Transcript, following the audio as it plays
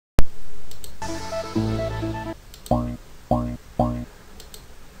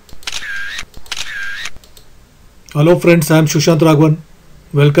Hello friends, I am Sushant Raghavan.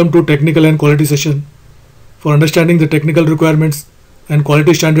 Welcome to Technical and Quality session. For understanding the technical requirements and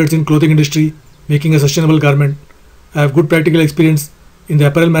quality standards in clothing industry, making a sustainable garment, I have good practical experience in the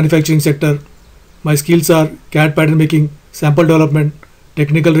apparel manufacturing sector. My skills are CAD pattern making, sample development,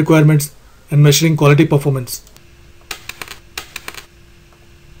 technical requirements, and measuring quality performance.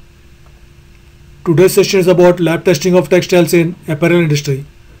 Today's session is about lab testing of textiles in apparel industry.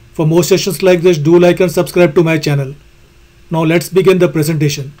 For more sessions like this, do like and subscribe to my channel. Now let's begin the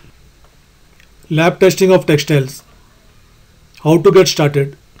presentation. Lab testing of textiles. How to get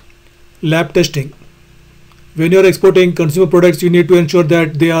started? Lab testing. When you are exporting consumer products, you need to ensure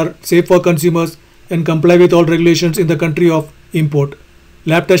that they are safe for consumers and comply with all regulations in the country of import.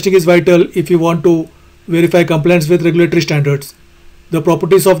 Lab testing is vital if you want to verify compliance with regulatory standards. The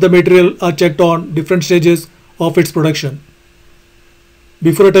properties of the material are checked on different stages of its production.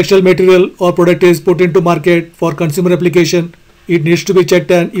 Before a textile material or product is put into market for consumer application, it needs to be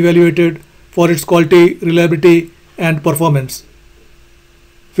checked and evaluated for its quality, reliability, and performance.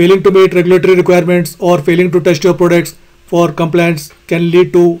 Failing to meet regulatory requirements or failing to test your products for compliance can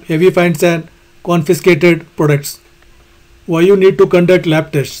lead to heavy fines and confiscated products. Why you need to conduct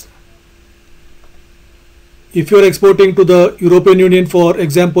lab tests? If you are exporting to the European Union, for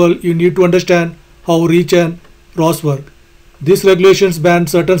example, you need to understand how REACH and RoHS work. These regulations ban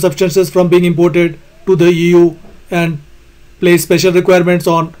certain substances from being imported to the EU and place special requirements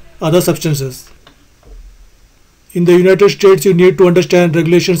on other substances. In the United States, you need to understand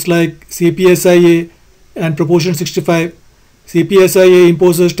regulations like CPSIA and Proposition 65. CPSIA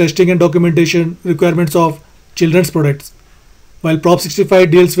imposes testing and documentation requirements of children's products, while Prop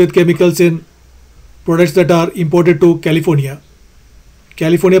 65 deals with chemicals in products that are imported to California.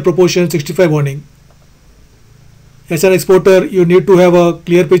 California Proposition 65 warning. As an exporter, you need to have a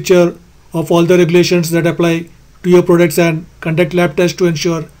clear picture of all the regulations that apply to your products and conduct lab tests to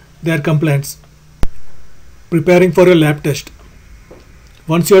ensure their compliance. Preparing for your lab test.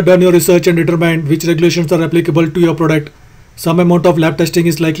 Once you have done your research and determined which regulations are applicable to your product, some amount of lab testing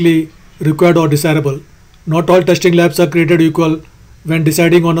is likely required or desirable. Not all testing labs are created equal when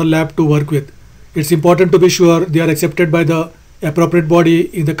deciding on a lab to work with. It's important to be sure they are accepted by the appropriate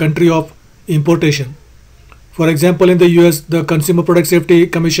body in the country of importation. For example, in the US, the Consumer Product Safety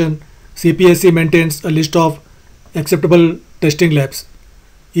Commission (CPSC) maintains a list of acceptable testing labs.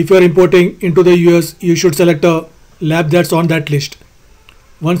 If you are importing into the US, you should select a lab that's on that list.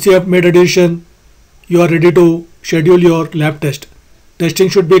 Once you have made a decision, you are ready to schedule your lab test. Testing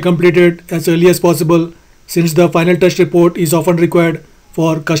should be completed as early as possible since the final test report is often required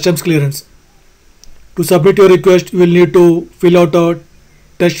for customs clearance. To submit your request, you will need to fill out a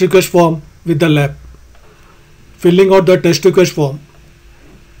test request form with the lab. Filling out the test request form.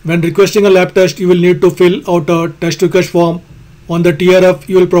 When requesting a lab test, you will need to fill out a test request form. On the TRF,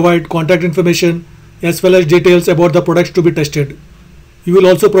 you will provide contact information as well as details about the products to be tested. You will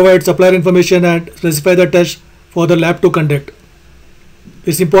also provide supplier information and specify the test for the lab to conduct.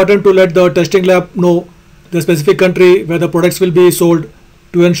 It's important to let the testing lab know the specific country where the products will be sold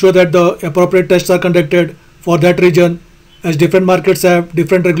to ensure that the appropriate tests are conducted for that region, as different markets have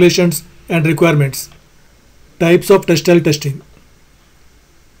different regulations and requirements. Types of textile testing.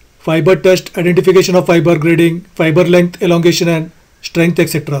 Fiber test, identification of fiber, grading, fiber length, elongation and strength,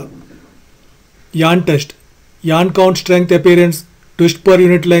 etc. Yarn test, yarn count, strength, appearance, twist per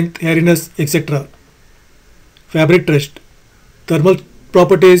unit length, hairiness, etc. Fabric test, thermal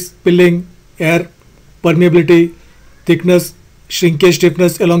properties, pilling, air, permeability, thickness, shrinkage,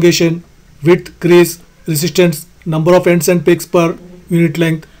 stiffness, elongation, width, crease, resistance, number of ends and picks per unit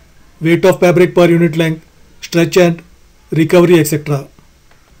length, weight of fabric per unit length, stretch and recovery, etc.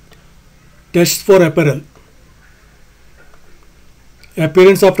 Tests for apparel.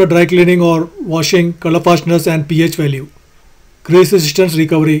 Appearance after dry cleaning or washing, color fastness and pH value. Crease resistance,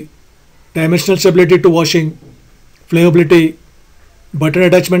 recovery, dimensional stability to washing, flammability, button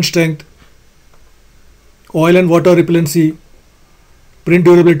attachment strength, oil and water repellency, print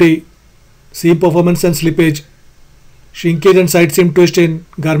durability, seam performance and slippage, shrinkage and side seam twist in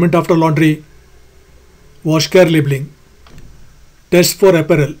garment after laundry, wash care labeling. Tests for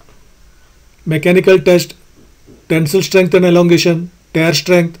apparel. Mechanical test, tensile strength and elongation, tear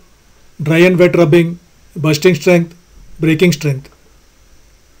strength, dry and wet rubbing, bursting strength, breaking strength.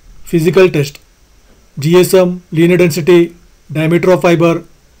 Physical test, GSM, linear density, diameter of fiber,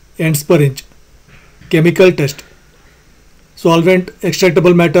 ends per inch. Chemical test, solvent,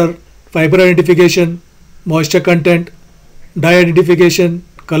 extractable matter, fiber identification, moisture content, dye identification,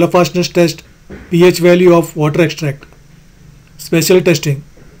 color fastness test, pH value of water extract. Special testing,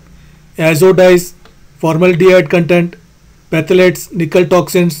 azo dyes, formaldehyde content, phthalates, nickel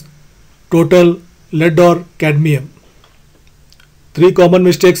toxins, total, lead or cadmium. 3 common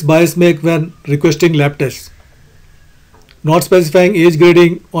mistakes buyers make when requesting lab tests. Not specifying age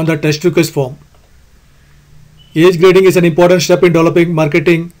grading on the test request form. Age grading is an important step in developing,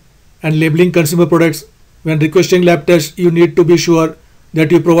 marketing and labeling consumer products. When requesting lab tests, you need to be sure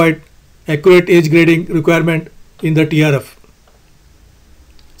that you provide accurate age grading requirement in the TRF.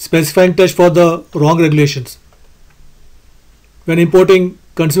 Specifying tests for the wrong regulations. When importing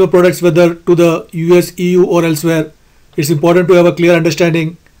consumer products whether to the US, EU or elsewhere, it's important to have a clear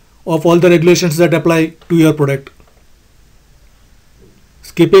understanding of all the regulations that apply to your product.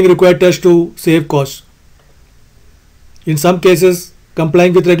 Skipping required tests to save costs. In some cases,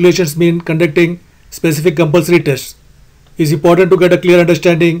 complying with regulations mean conducting specific compulsory tests. It's important to get a clear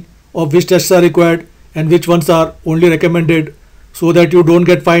understanding of which tests are required and which ones are only recommended so that you don't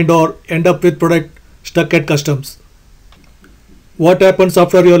get fined or end up with product stuck at customs. What happens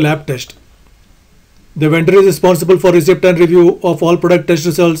after your lab test? The vendor is responsible for receipt and review of all product test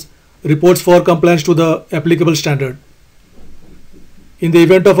results, reports for compliance to the applicable standard. In the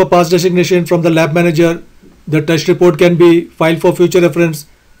event of a pass designation from the lab manager, the test report can be filed for future reference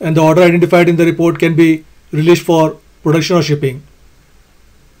and the order identified in the report can be released for production or shipping.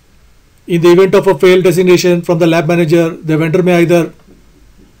 In the event of a failed designation from the lab manager, the vendor may either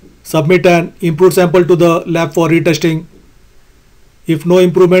submit an improved sample to the lab for retesting. If no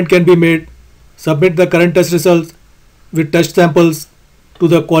improvement can be made, submit the current test results with test samples to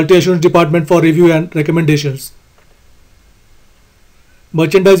the Quality Assurance Department for review and recommendations.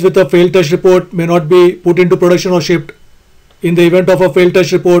 Merchandise with a failed test report may not be put into production or shipped. In the event of a failed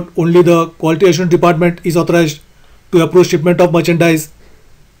test report, only the Quality Assurance Department is authorized to approve shipment of merchandise,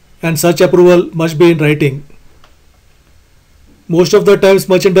 and such approval must be in writing. Most of the times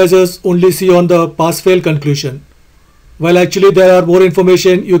merchandisers only see on the pass-fail conclusion, while actually there are more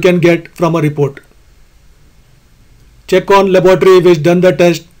information you can get from a report. Check on laboratory which done the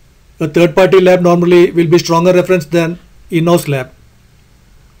test. A third-party lab normally will be stronger reference than in-house lab.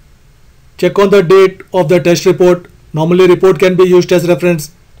 Check on the date of the test report. Normally report can be used as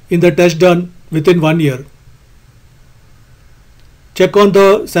reference in the test done within 1 year. Check on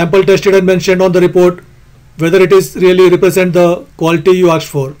the sample tested and mentioned on the report whether it is really represent the quality you asked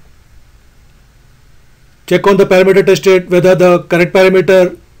for. Check on the parameter tested whether the correct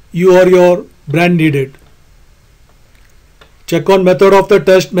parameter you or your brand needed. Check on method of the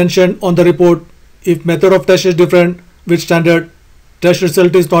test mentioned on the report. If method of test is different with standard, test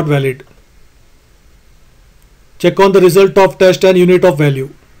result is not valid. Check on the result of test and unit of value.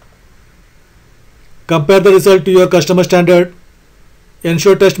 Compare the result to your customer standard.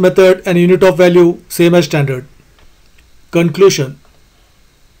 Ensure test method and unit of value same as standard. Conclusion.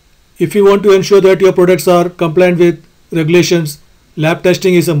 If you want to ensure that your products are compliant with regulations, lab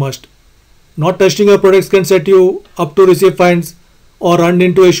testing is a must. Not testing your products can set you up to receive fines or run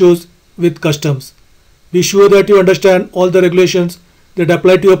into issues with customs. Be sure that you understand all the regulations that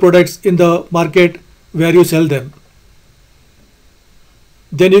apply to your products in the market where you sell them.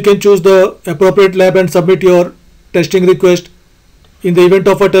 Then you can choose the appropriate lab and submit your testing request. In the event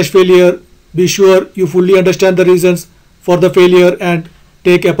of a test failure, be sure you fully understand the reasons for the failure and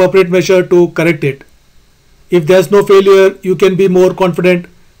take appropriate measure to correct it. If there is no failure, you can be more confident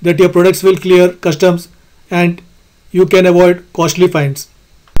that your products will clear customs and you can avoid costly fines.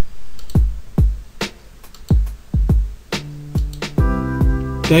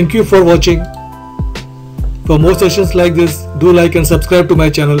 Thank you for watching. For more sessions like this, do like and subscribe to my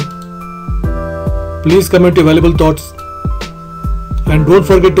channel. Please comment your valuable thoughts and don't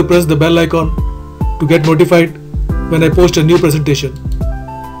forget to press the bell icon to get notified when I post a new presentation.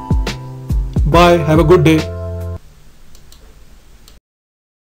 Bye, have a good day.